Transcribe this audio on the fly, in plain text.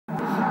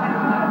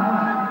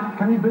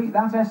Can you beat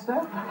that, Esther?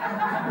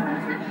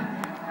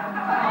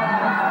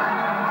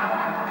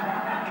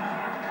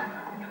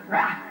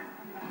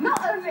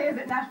 Not only is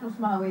it National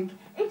Smile Week,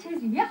 it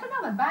is yet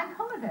another bank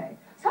holiday.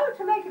 So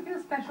to make it feel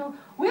special,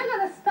 we're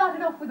going to start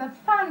it off with a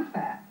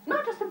fanfare.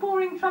 Not just a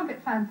boring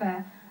trumpet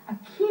fanfare, a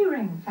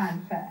keyring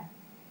fanfare.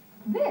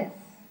 This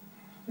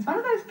is one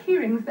of those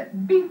keyrings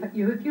that beep at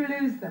you if you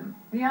lose them.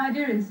 The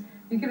idea is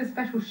you give a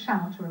special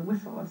shout or a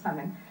whistle or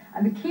something,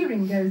 and the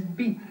keyring goes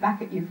beep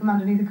back at you from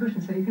underneath the cushion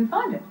so you can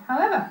find it.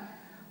 However,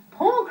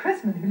 Paul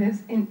Chrisman, who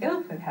lives in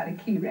Ilford, had a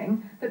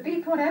keyring that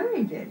beeped whatever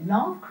he did.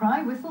 Laugh,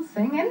 cry, whistle,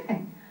 sing,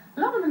 anything. A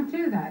lot of them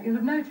do that, you'll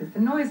have noticed. The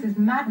noise is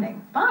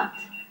maddening. But,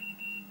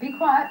 be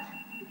quiet.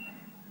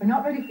 We're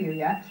not ready for you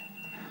yet.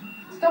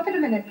 Stop it a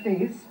minute,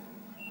 please.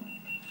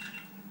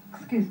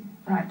 Excuse me.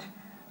 Right.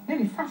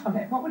 Nearly sat on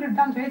it. What would it have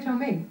done to it or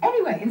me?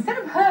 Anyway, instead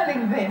of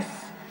hurling this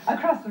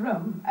across the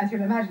room, as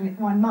you'll imagine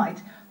one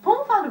might,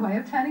 Paul found a way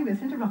of turning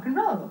this into rock and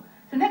roll.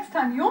 So next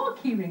time your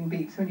keyring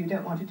beeps when you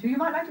don't want it to, you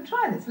might like to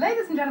try this.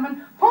 Ladies and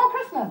gentlemen, Paul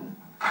Chrisman.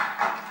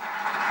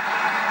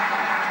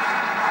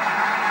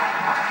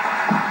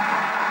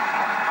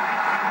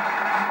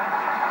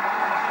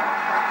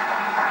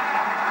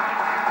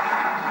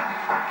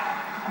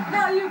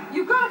 Now,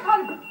 you've got to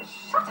kind of...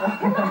 Shut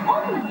up, you're not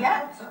on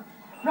yet.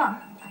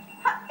 Right.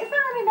 Is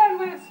there any known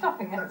way of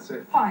stopping it? That's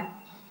it. Fine.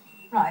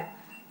 Right.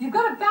 You've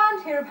got a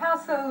band here of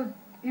household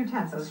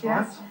utensils, That's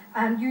yes? right.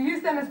 And you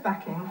use them as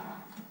backing.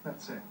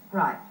 That's it.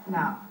 Right.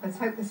 Now, let's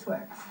hope this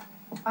works.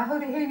 I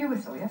hold it here, you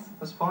whistle, yes?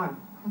 That's fine.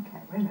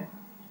 Okay, wait a minute.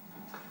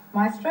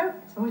 Maestro,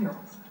 it's all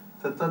yours.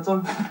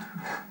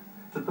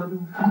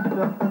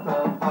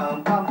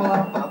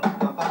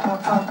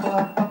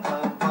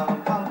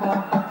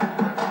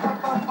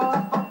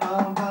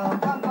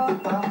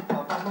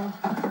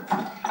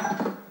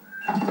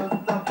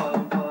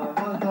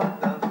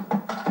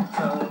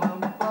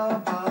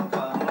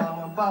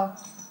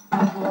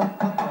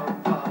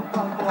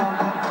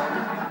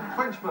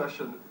 French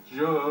version.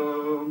 Je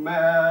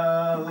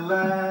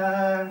m'allais,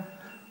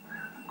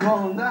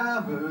 grande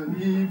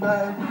avenue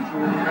va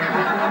toujours.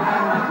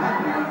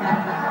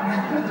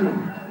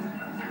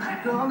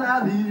 Grande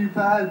avenue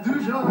va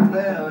toujours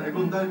vers les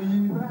grandes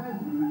avenue va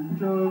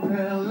toujours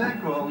vers les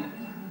grandes.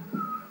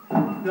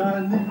 Grande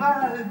avenue va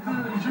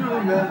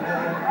toujours vers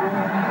les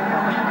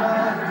grandes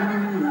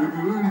avenue va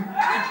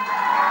toujours.